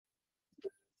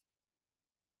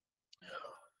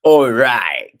All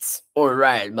right,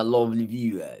 my lovely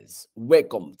viewers.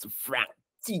 Welcome to Frank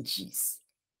Teaches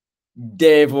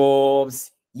DevOps.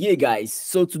 Yeah, guys.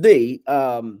 So today,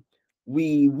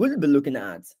 we will be looking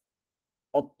at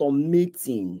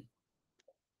automating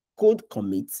code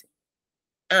commit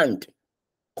and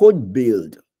code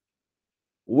build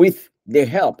with the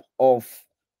help of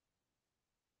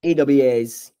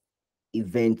AWS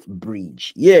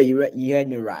EventBridge. Yeah, you heard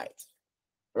me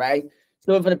right?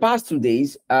 So for the past 2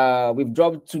 days, we've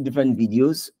dropped two different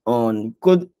videos on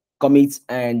code commits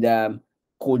and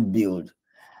code build.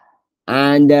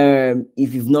 And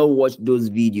if you've not watched those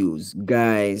videos,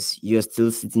 guys, you're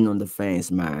still sitting on the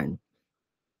fence, man.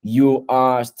 You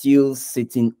are still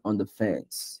sitting on the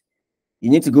fence. You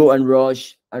need to go and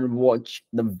rush and watch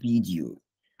the video.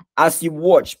 As you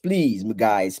watch, please,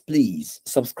 guys, please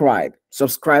subscribe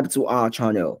to our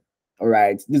channel. All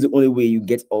right, this is the only way you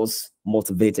get us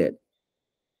motivated.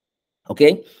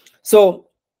 Okay, so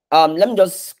let me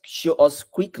just show us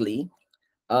quickly.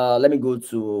 Let me go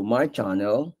to my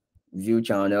channel, view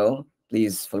channel.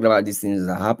 Please forget about these things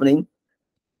that are happening.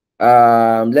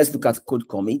 Let's look at code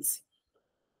commits.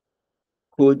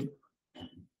 Code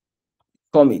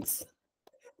commits.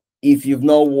 If you've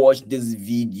not watched this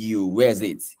video, where is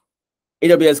it?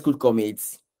 AWS code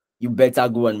commits. You better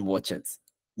go and watch it.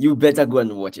 You better go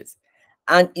and watch it.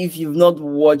 And if you've not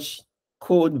watched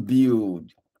code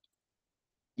build,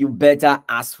 you better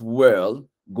as well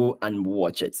go and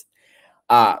watch it.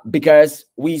 Because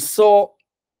we saw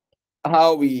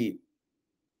how we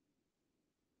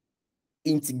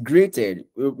integrated,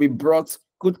 we brought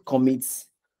code commits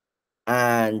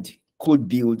and code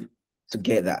build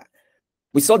together.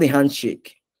 We saw the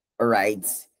handshake, all right,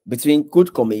 between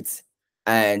code commits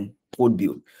and code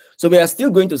build. So we are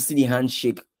still going to see the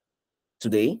handshake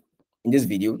today in this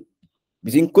video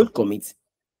between code commits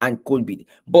and code build.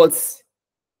 But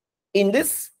in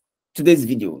today's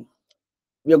video,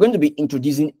 we are going to be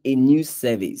introducing a new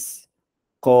service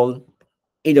called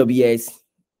AWS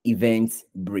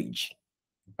EventBridge.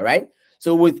 All right.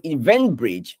 So with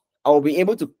EventBridge, I'll be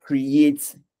able to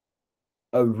create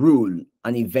a rule,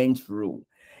 an event rule,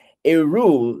 a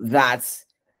rule that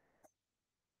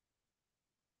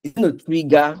is going to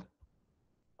trigger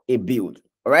a build.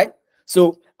 All right.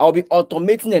 So I'll be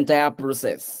automating the entire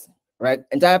process, right?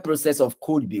 Entire process of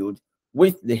code build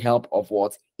with the help of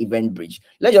what? EventBridge.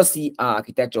 Let's just see our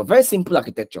architecture. Very simple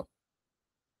architecture.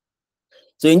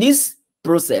 So in this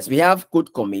process, we have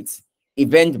code commits,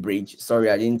 EventBridge. Sorry,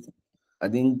 I didn't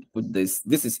put this.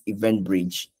 This is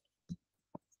EventBridge.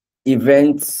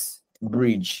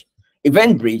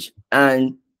 EventBridge,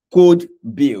 and code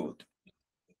build.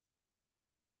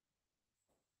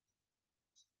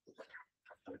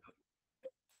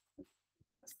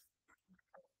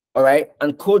 All right,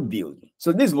 and code build.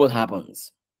 So this is what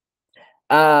happens.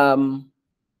 From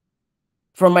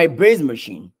my base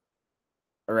machine,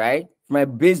 all right, my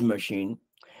base machine.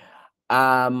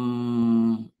 All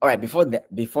right, before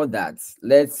that,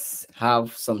 let's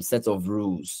have some set of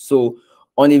rules. So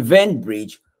on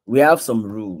EventBridge, we have some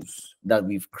rules that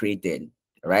we've created,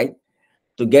 right,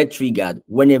 to get triggered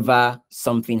whenever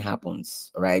something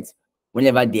happens, right,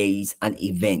 whenever there is an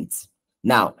event.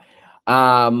 Now,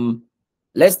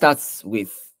 let's start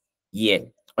with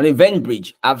on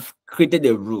EventBridge. I've created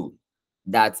a rule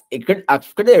that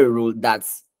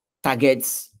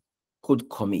targets code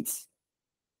commits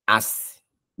as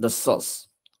the source,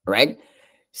 right?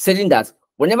 Saying that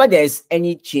whenever there is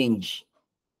any change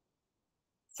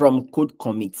from code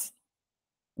commits,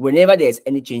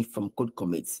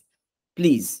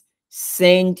 please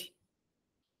send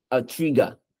a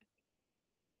trigger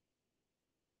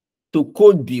to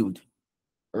code build,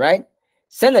 right?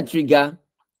 Send a trigger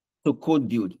to code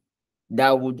build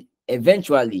that would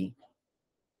eventually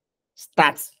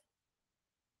start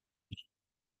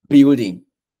building,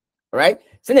 right?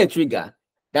 Send a trigger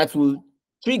that will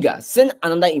send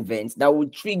another event that will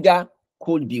trigger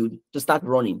code build to start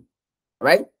running,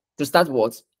 right? To start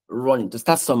what? Running, to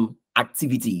start some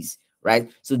activities,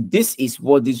 right? So this is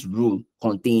what this rule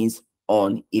contains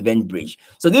on EventBridge.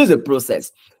 So this is a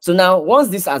process. So now, once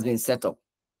this has been set up,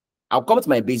 I'll come to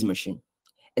my base machine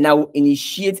and I will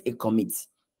initiate a commit.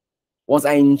 Once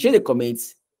I initiate a commit,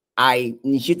 I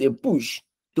initiate a push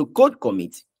to code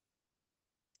commit.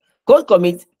 Code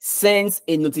commit sends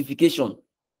a notification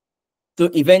to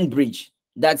EventBridge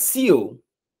that CO,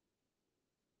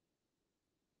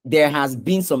 there has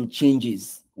been some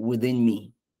changes within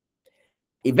me.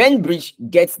 EventBridge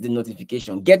gets the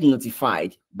notification, get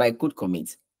notified by code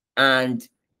commit, and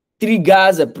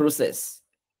triggers a process,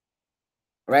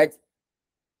 right?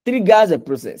 Triggers a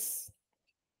process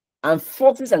and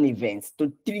forces an event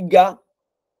to trigger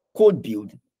code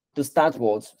build to start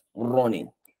what running.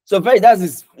 So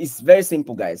it's very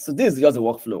simple, guys. So this is just a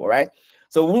workflow, all right?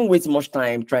 So we won't waste much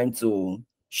time trying to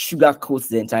sugarcoat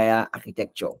the entire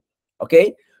architecture.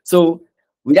 Okay, so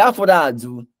without further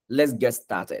ado, let's get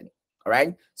started. All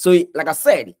right. So like I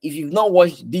said, if you've not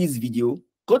watched this video,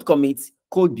 CodeCommit,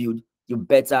 CodeBuild, you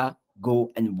better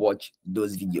go and watch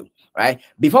those videos. Right.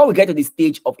 Before we get to the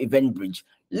stage of EventBridge,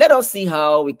 let us see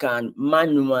how we can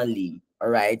manually, all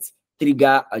right,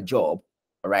 trigger a job,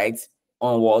 all right,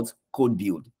 on what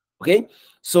CodeBuild. Okay.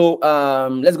 So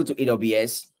let's go to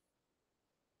AWS.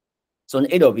 So on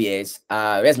AWS,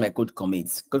 where's my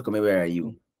CodeCommit? CodeCommit, where are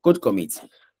you? CodeCommit.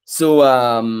 So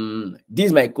this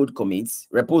is my CodeCommit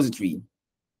repository.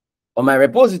 On my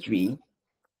repository,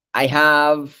 I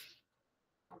have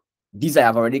these I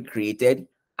have already created,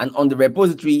 and on the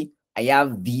repository, I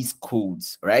have these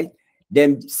codes, right?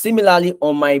 Then similarly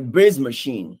on my Braze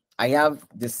machine, I have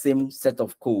the same set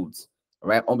of codes,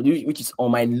 right? Which is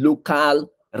on my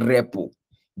local repo.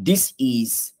 This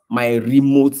is my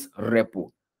remote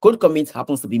repo. CodeCommit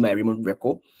happens to be my remote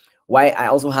repo, while I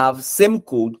also have same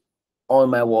code on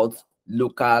my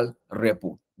local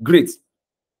repo. Great.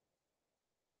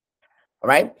 All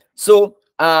right. So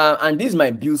and this is my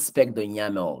build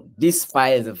spec.yaml. This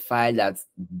file is a file that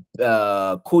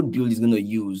CodeBuild is going to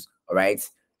use, all right,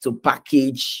 to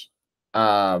package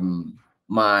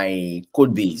my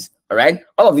code base. All right.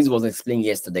 All of this was explained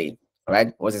yesterday. All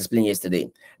right, was explained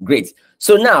yesterday. Great.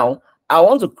 So now I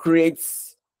want to create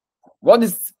what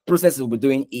this process will be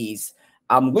doing is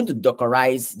I'm going to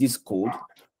Dockerize this code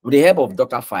with the help of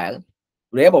Dockerfile.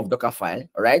 With the help of Dockerfile,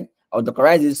 all right, I'll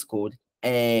Dockerize this code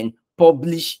and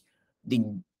publish the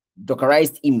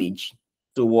Dockerized image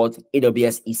to what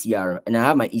AWS ECR, and I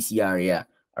have my ECR here.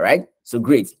 All right, so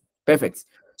great, perfect.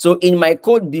 So in my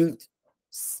code build,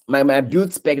 my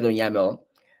build spec.yaml,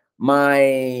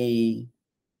 my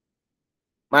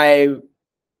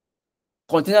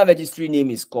container registry name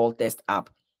is called test app.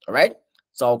 All right,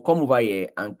 so I'll come over here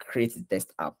and create the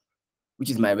test app, which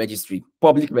is my registry,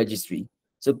 public registry.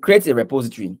 So create a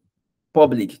repository,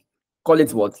 public, call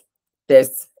it what?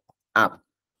 Test app.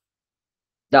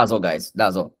 That's all, guys.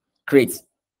 That's all. Create.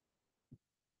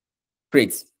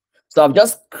 So I've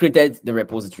just created the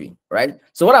repository, right?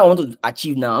 So what I want to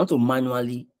achieve now, I want to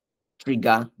manually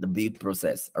trigger the build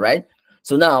process, all right?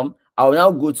 So now I'll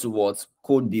now go to what?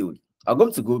 Code build. I'll go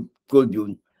to code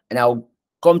build and I'll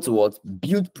come to what?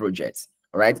 Build project,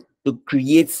 all right? To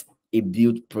create a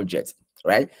build project,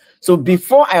 right? So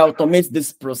before I automate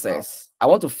this process, I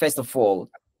want to first of all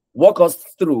walk us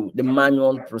through the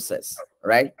manual process,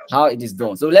 right? How it is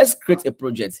done. So let's create a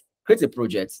project. Create a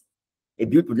project, a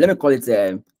build project. Let me call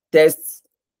it test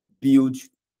build,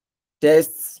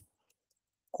 test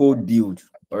code build.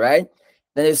 All right.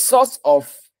 Then the source of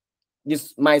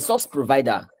this, my source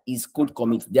provider is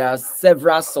CodeCommit. There are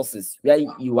several sources where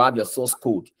you have your source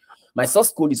code. My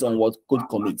source code is on what?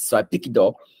 CodeCommit. So I pick it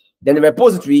up. Then the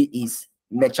repository is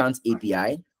Merchant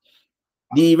API.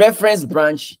 The reference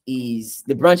branch is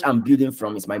the branch I'm building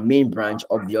from, is my main branch,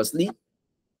 obviously.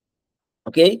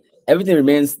 Okay, everything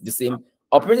remains the same.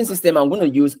 Operating system, I'm going to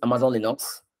use Amazon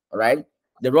Linux. All right,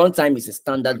 the runtime is a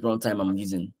standard runtime I'm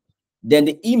using. Then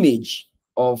the image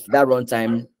of that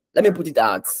runtime, let me put it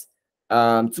at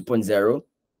 2.0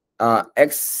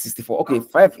 x64. Okay,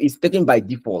 5 is taken by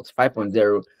default,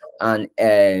 5.0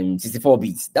 and 64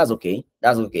 bits. That's okay.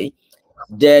 That's okay.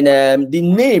 Then the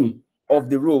name of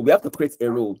the role, we have to create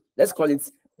a role. Let's call it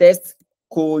test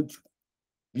code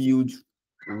build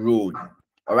role.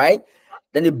 All right.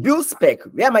 Then the build spec,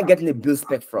 where am I getting the build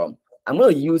spec from? I'm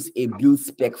going to use a build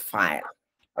spec file.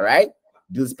 All right.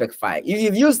 Build spec file. If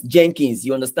you've used Jenkins,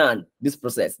 you understand this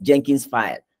process. Jenkins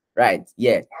file. Right.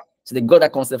 Yeah. So they got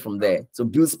that concept from there. So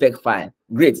build spec file.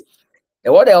 Great.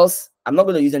 And what else? I'm not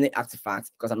going to use any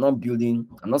artifacts because I'm not building,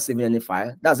 I'm not saving any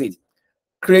file. That's it.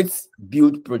 Create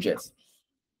build project.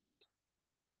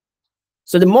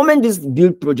 So the moment this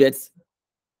build project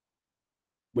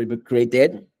will be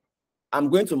created, I'm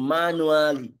going to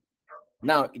manually,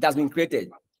 now it has been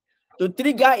created. To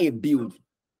trigger a build,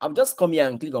 I'll just come here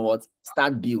and click on what?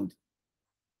 Start build.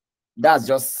 That's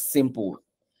just simple.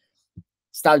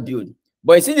 Start build.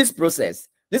 But you see this process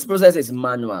is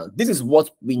manual. This is what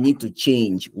we need to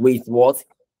change with what?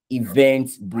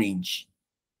 EventBridge.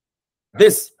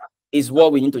 This is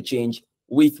what we need to change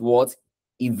with what?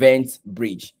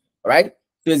 EventBridge. All right.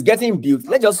 So it's getting built.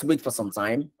 Let's just wait for some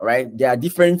time. All right. There are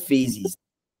different phases.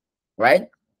 Right.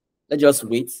 Let's just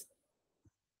wait.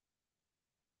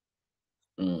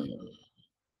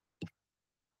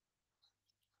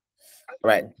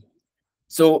 Right.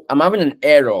 So I'm having an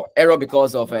error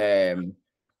because of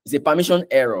it's a permission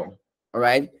error. All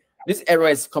right. This error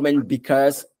is coming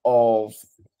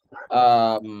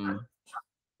um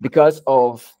because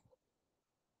of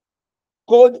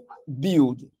code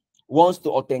build wants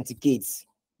to authenticate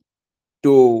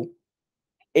to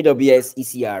AWS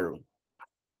ECR.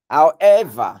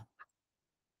 However,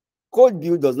 code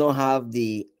build does not have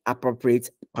the appropriate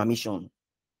permission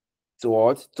to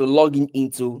what? To log in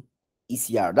into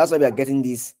ECR. That's why we are getting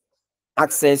this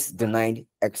access denied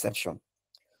exception.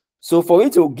 So for you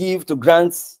to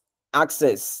grant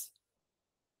access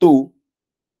to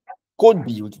code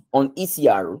build on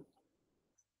ECR,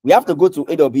 we have to go to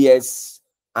AWS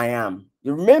IAM.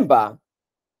 You remember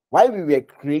while we were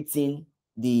creating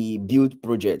the build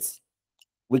projects,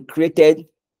 we created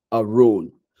a role.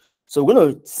 So we're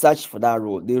going to search for that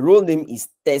role. The role name is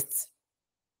test.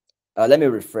 Let me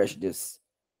refresh this.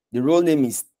 The role name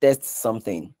is test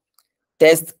something.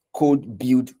 Test code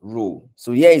build role.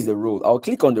 So here is the role. I'll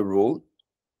click on the role.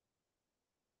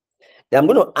 Then I'm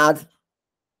going to add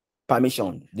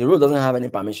permission. The role doesn't have any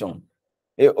permission.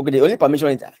 Okay, the only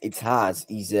permission it has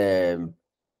is a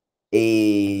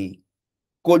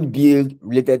code build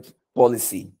related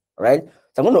policy, right?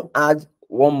 So I'm going to add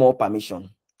one more permission,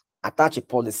 attach a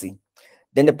policy.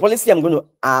 Then the policy I'm going to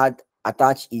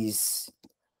attach is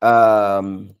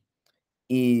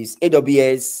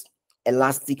AWS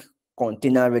Elastic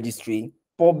Container Registry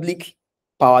public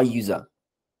power user.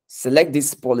 Select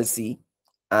this policy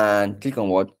and click on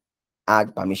what?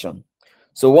 Add permission.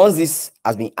 So once this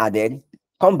has been added,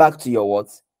 come back to your what?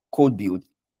 Code build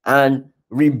and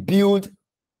rebuild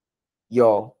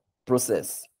your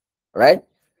process, right?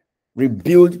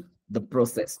 Rebuild the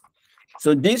process.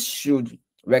 So this should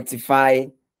rectify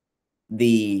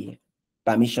the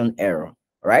permission error,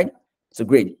 right? So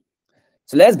great.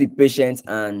 So let's be patient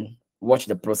and watch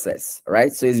the process,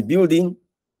 right? So it's building,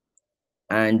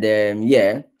 and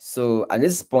yeah. So at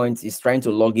this point, it's trying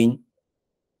to log in.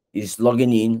 It's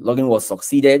logging in. Login was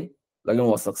succeeded. Login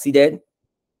was succeeded.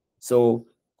 So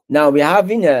now we're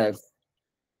having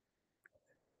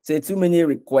say too many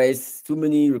requests.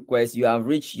 You have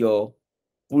reached your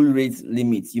pull rate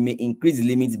limit. You may increase the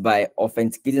limit by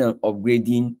authenticating and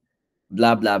upgrading.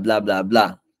 Blah blah blah blah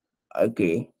blah.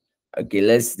 Okay.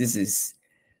 This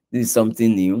is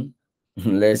something new.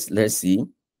 let's see.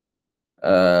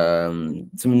 Too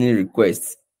many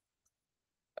requests.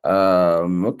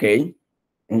 Okay.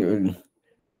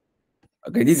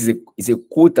 Okay, this is a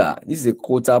quota. This is a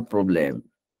quota problem.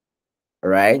 All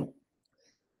right.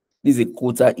 This is a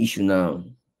quota issue now.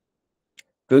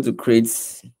 Go to create.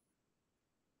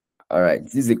 All right,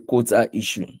 this is a quota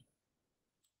issue.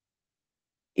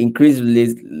 Increase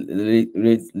rate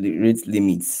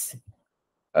limits.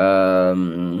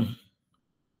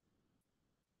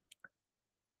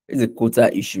 It's a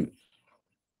quota issue.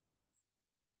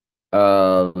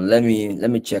 Let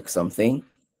me check something.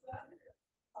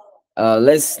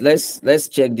 Let's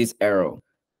check this error.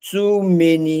 Too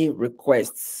many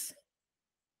requests.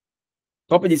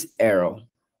 Copy this error.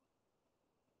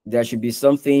 There should be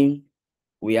something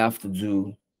we have to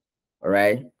do. All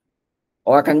right.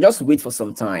 Or I can just wait for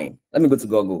some time. Let me go to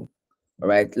Google. All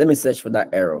right. Let me search for that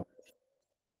error.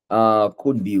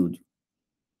 Code build.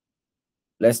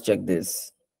 Let's check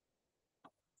this.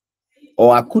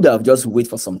 Or I could have just wait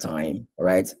for some time. All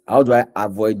right. How do I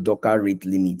avoid Docker rate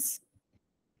limits?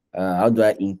 How do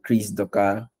I increase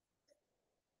Docker?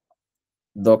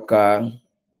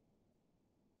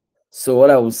 So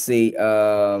what I would say,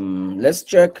 let's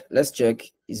check.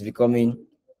 It's becoming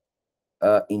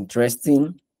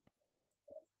interesting.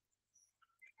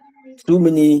 Too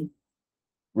many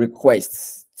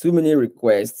requests. Too many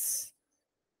requests.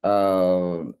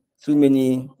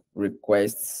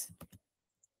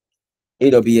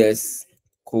 AWS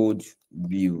code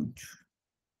build.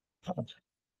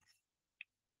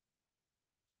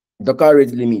 Docker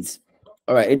rate limits.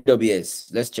 All right,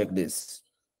 AWS. Let's check this.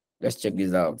 Let's check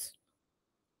this out.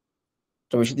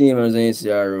 Troubleshooting emergency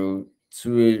CRO,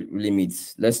 two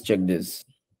limits. Let's check this.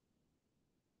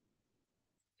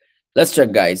 Let's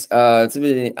check, guys. I'm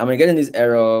getting this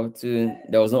error.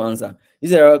 There was no answer.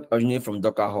 This error originated from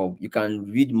Docker Hub. You can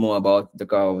read more about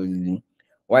Docker Hub.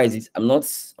 Why is it? I'm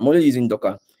only using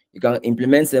Docker. You can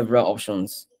implement several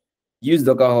options. Use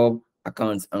Docker Hub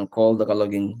accounts and call Docker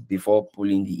login before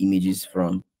pulling the images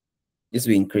from. This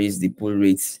will increase the pull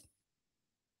rates.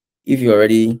 If you're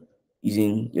already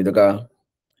using your Docker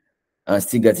and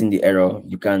still getting the error,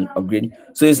 you can upgrade.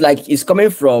 So it's like it's coming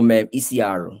from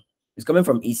ECR. It's coming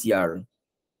from ECR.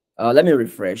 Let me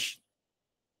refresh.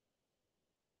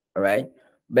 All right,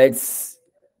 but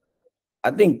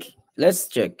I think let's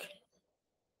check.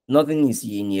 Nothing is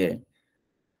in here.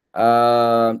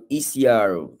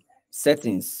 ECR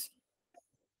settings,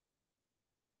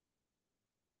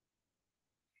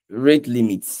 rate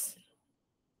limits.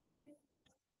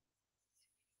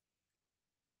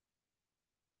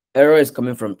 Error is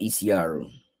coming from ECR.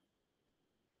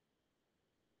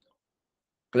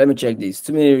 Let me check this.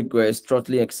 Too many requests,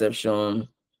 throttling exception,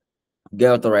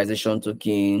 get authorization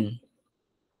token.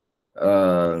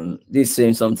 This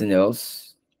saying something else.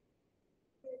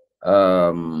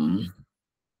 ECR,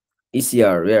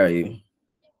 where are you?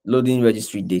 Loading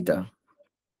registry data.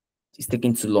 It's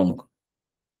taking too long.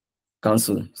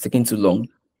 Cancel. It's taking too long.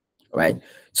 Right.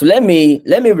 So let me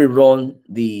rerun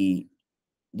the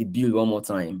build one more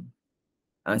time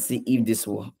and see if this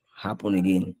will happen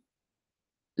again.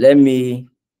 Let me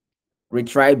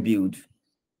retry build.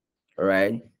 All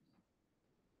right.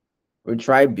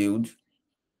 Retry build.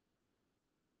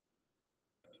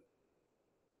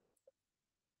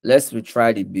 Let's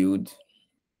retry the build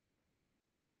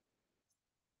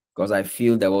because I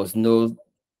feel there was no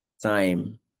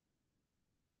time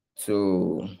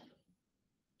to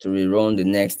rerun the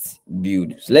next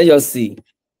build. So let's just see.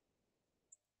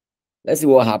 Let's see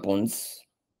what happens.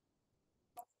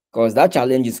 Because that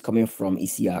challenge is coming from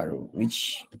ECR,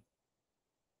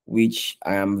 which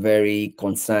I am very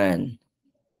concerned.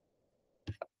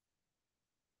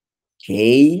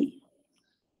 Okay.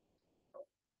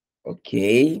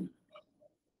 Okay.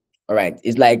 All right.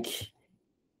 It's like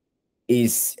it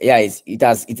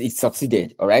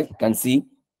succeeded. All right. You can see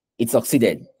it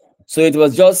succeeded. So it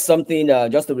was just something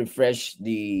just to refresh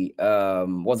the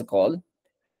what's it called?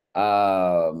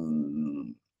 I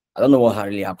don't know what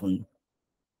really happened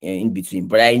in between,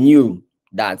 but I knew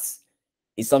that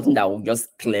it's something that will just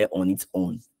clear on its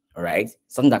own. All right,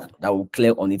 something that will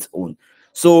clear on its own.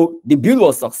 So the build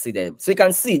was succeeded. So you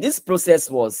can see this process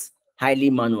was highly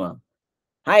manual.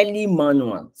 So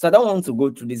I don't want to go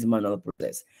through this manual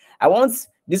process. I want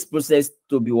this process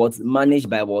to be managed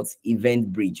by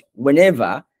EventBridge.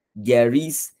 Whenever there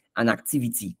is an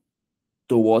activity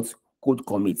towards code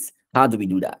commits, how do we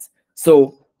do that?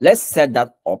 So let's set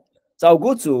that up. So I'll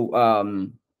go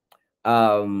to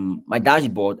my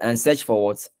dashboard and search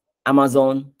for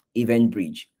Amazon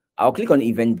EventBridge. I'll click on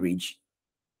EventBridge.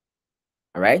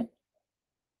 All right.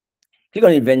 Click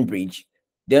on EventBridge.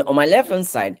 Then on my left hand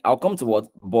side, I'll come to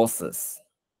bosses.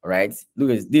 All right.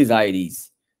 Look at these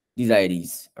IDs. These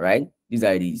IDs. All right. These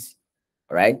IDs.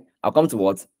 All right. I'll come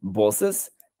to bosses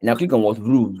and I'll click on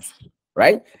rules.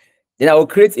 Right. Then I will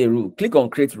create a rule. Click on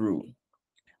create rule.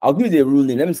 I'll give the rule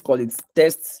name. Let me call it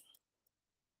test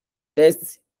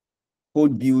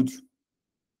code build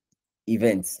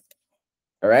events.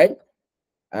 All right.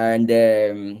 And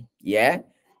yeah,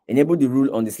 enable the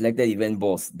rule on the selected event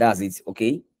boss. That's it.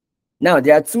 Okay. Now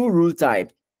there are two rule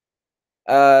type.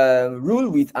 Rule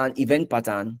with an event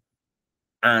pattern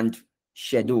and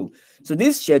schedule. So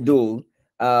this schedule,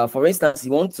 for instance,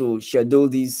 you want to schedule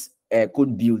this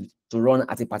code build to run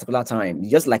at a particular time,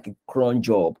 just like a cron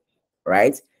job,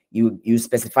 right? You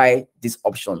specify this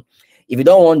option. If you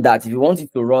don't want that, if you want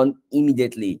it to run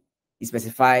immediately, you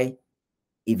specify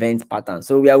event pattern.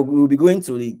 So we'll be going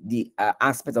to the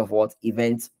aspect of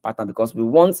event pattern, because we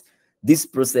want this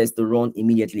process to run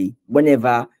immediately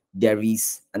whenever there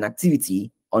is an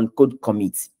activity on code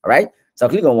commit. All right. So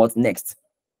I'll click on next.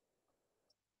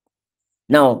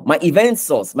 Now my event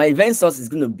source is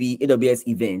going to be AWS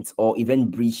event or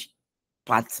EventBridge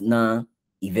partner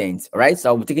event. All right.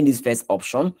 So I'll be taking this first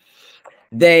option.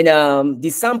 Then the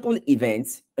sample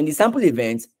event. In the sample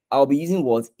event, I'll be using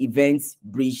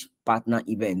EventBridge partner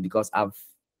event, because I've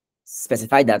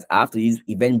specified that I have to use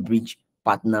EventBridge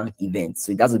partner event.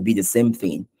 So that would be the same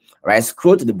thing. All right.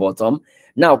 Scroll to the bottom.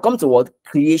 Now come to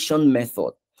creation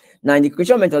method. Now in the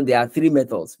creation method, there are three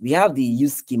methods. We have the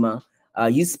use schema,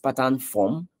 use pattern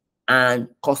form, and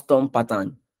custom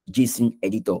pattern JSON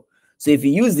editor. So if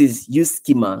you use this use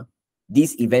schema,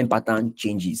 this event pattern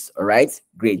changes. All right,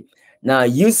 great. Now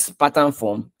use pattern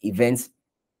form, event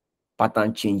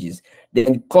pattern changes.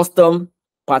 Then custom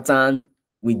pattern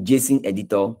with JSON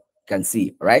editor, you can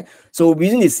see. All right. So we're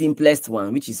using the simplest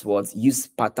one, which is use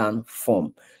pattern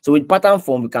form. So with pattern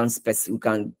form, we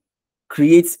can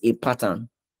create a pattern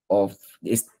of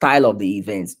the style of the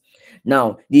events.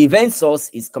 Now, the event source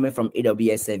is coming from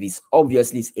AWS service.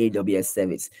 Obviously, it's AWS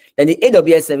service. Then the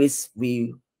AWS service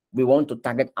we want to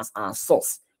target as our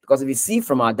source, because if you see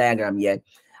from our diagram here,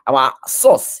 our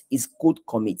source is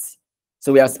CodeCommit.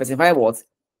 So we have specified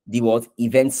the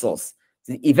event source.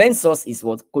 The event source is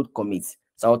CodeCommit.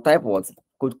 So I'll type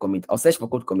CodeCommit. I'll search for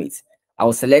CodeCommit.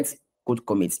 I'll select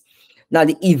CodeCommit. Now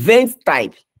the event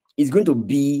type is going to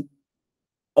be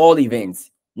all events.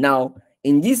 Now,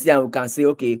 in this we can say,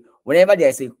 okay, whenever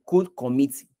there's a code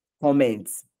commit comment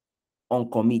on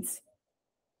commit,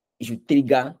 it should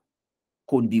trigger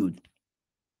code build.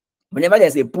 Whenever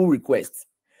there's a pull request,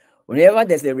 whenever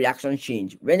there's a reaction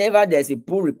change, whenever there's a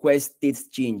pull request state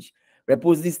change,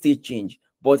 repository state change,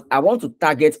 but I want to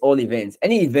target all events.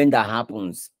 Any event that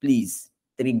happens, please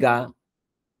trigger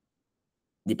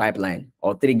the pipeline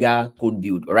or trigger code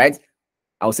build. All right.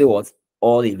 I'll say what?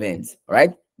 All events. All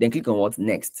right. Then click on what?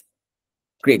 Next.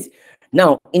 Great.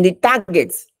 Now, in the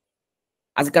targets,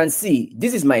 as you can see,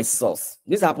 this is my source.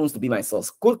 This happens to be my source.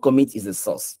 Code commit is the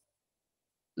source.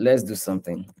 Let's do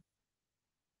something.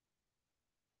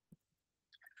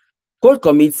 Code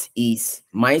commit is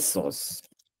my source,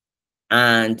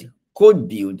 and code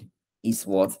build is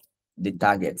what? The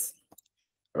targets.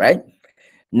 Right?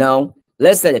 Now,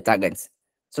 let's set the targets.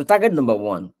 So target number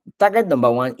one. Target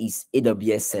number one is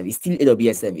AWS service, still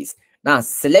AWS service. Now,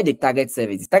 select the target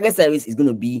service. The target service is going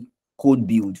to be code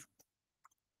build.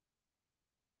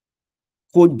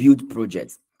 Code build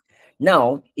project.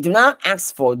 Now, it will now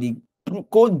ask for the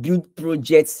code build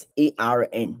projects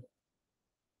ARN.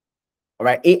 All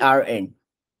right, ARN.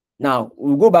 Now,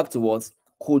 we'll go back to what?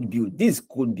 Code build. This is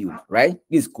code build, right?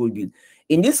 This is code build.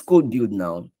 In this code build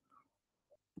now,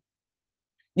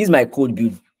 this is my code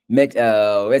build.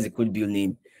 Where's the code build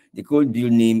name? The code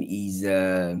build name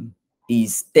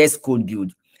is test code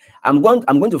build. I'm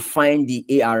going to find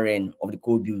the ARN of the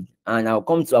code build, and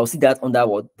I'll see that under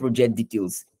what? Project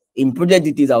details. In project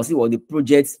details, I'll see what the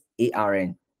project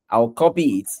ARN. I'll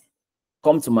copy it,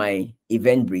 come to my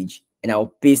EventBridge, and I'll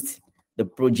paste the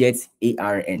project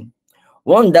ARN.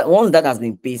 Once that has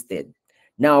been pasted,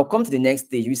 now I'll come to the next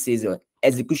stage, which says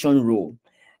execution role.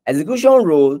 Execution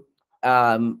role,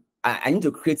 I need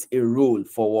to create a role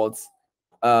for what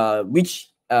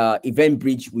which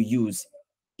EventBridge we use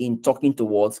in talking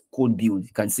towards code build.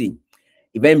 You can see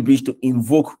EventBridge to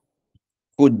invoke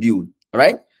code build. All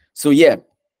right. So yeah,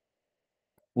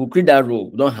 we'll create that role.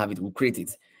 We don't have it, we'll create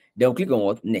it. Then we'll click on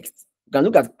what? Next. You can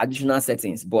look at additional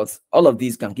settings, but all of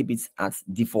these can keep it at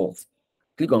default.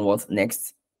 Click on what?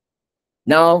 Next.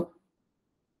 Now,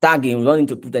 tagging, we don't need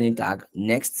to put any tag.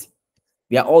 Next.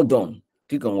 We are all done.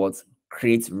 Click on what?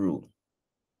 Create rule.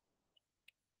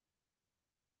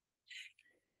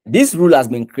 This rule has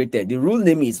been created. The rule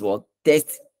name is what?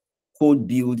 Test code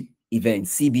build event,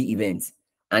 CB event.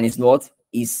 And it's what?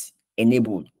 Is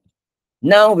enabled.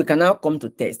 Now we can now come to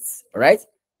tests. All right.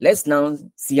 Let's now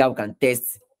see how we can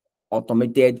test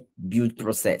automated build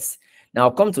process. Now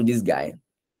come to this guy,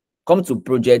 come to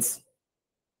projects,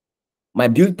 my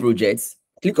build projects,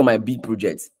 click on my build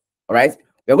projects. All right.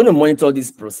 We're going to monitor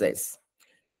this process.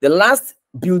 The last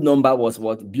build number was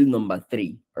what? Build number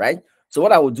 3. Right. So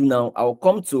what I will do now, I will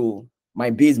come to my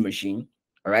base machine.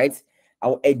 All right.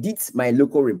 I'll edit my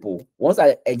local repo. Once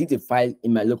I edit a file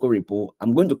in my local repo,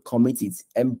 I'm going to commit it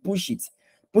and push it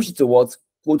towards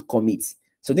code commit.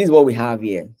 So this is what we have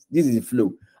here. This is the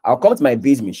flow. I'll come to my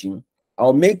base machine.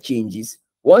 I'll make changes.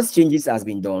 Once changes has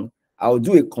been done, I'll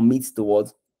do a commit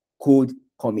towards code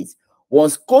commit.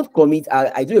 Once code commit,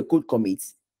 I do a code commit,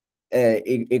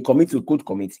 a commit to code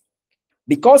commit.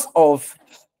 Because of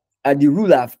the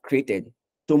rule I've created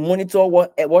to monitor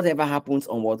whatever happens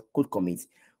on what code commit.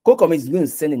 Code commit is going to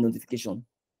send a notification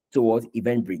towards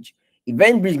EventBridge.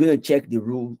 EventBridge is going to check the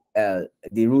rule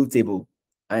table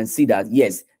and see that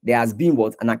yes, there has been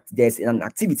there's an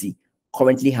activity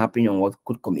currently happening on what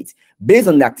code commit. Based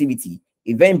on the activity,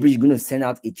 EventBridge is going to send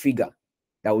out a trigger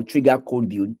that will trigger code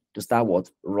build to start what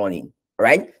running. All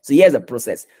right. So here's the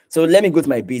process. So let me go to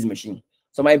my base machine.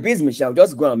 So my base machine, I'll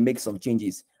just go and make some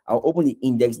changes. I'll open the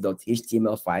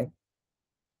index.html file.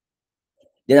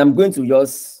 Then I'm going to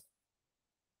just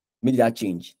make that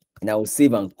change and I will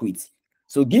save and quit.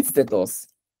 So git status,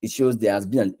 it shows there has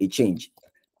been a change.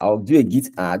 I'll do a git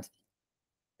add,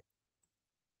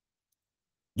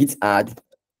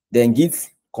 then git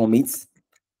commit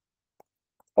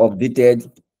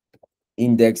updated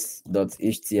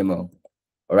index.html.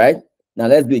 All right. Now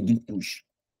let's do a git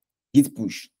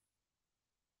push.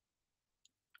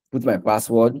 Put my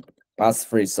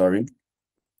passphrase, sorry.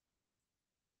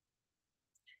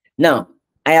 Now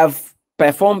I have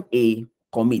performed a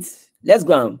commit. Let's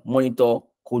go and monitor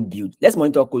code build. Let's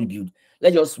monitor code build.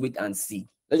 Let's just wait and see.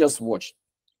 Let's just watch.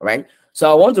 All right. So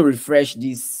I want to refresh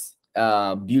this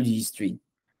build history.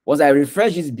 Once I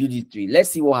refresh this build history, let's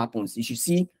see what happens. You should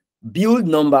see build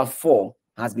number 4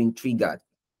 has been triggered.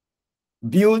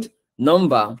 Build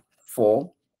number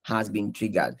 4 has been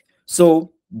triggered.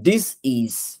 So this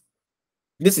is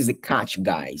a catch,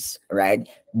 guys, right?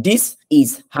 This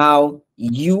is how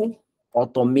you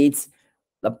automate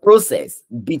the process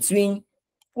between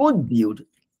CodeBuild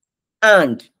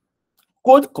and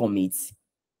CodeCommit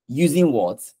using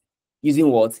what? Using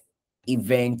what?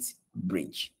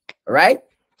 EventBridge. All right?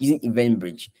 Using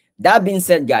EventBridge. That being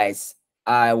said, guys,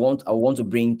 I want to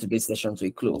bring today's session to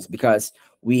a close because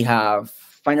we have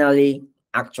finally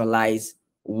actualized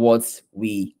what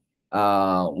we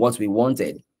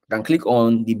wanted. You can click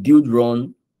on the build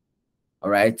run, all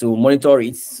right, to monitor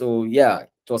it. So yeah,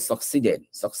 it was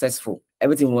successful.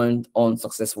 Everything went on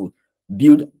successful.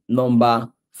 Build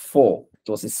number 4, it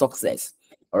was a success.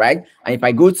 All right. And if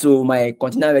I go to my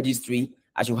container registry,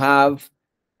 I should have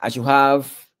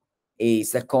a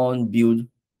second build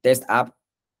test app.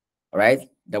 All right.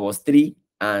 There was 3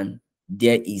 and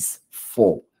there is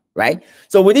 4. Right.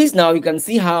 So with this now, you can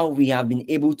see how we have been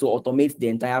able to automate the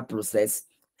entire process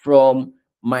from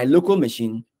my local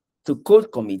machine to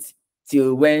CodeCommit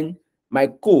till when my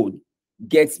code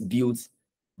gets built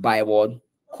by what?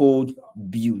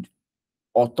 CodeBuild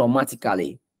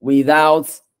automatically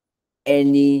without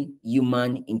any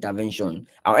human intervention.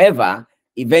 However,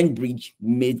 EventBridge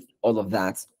made all of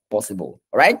that possible.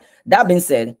 All right. That being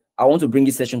said, I want to bring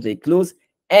this session to a close,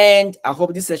 and I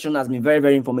hope this session has been very,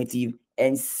 very informative.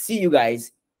 And see you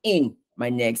guys in my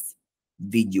next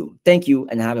video. Thank you,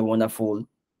 and have a wonderful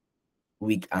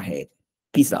week ahead.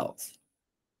 Peace out.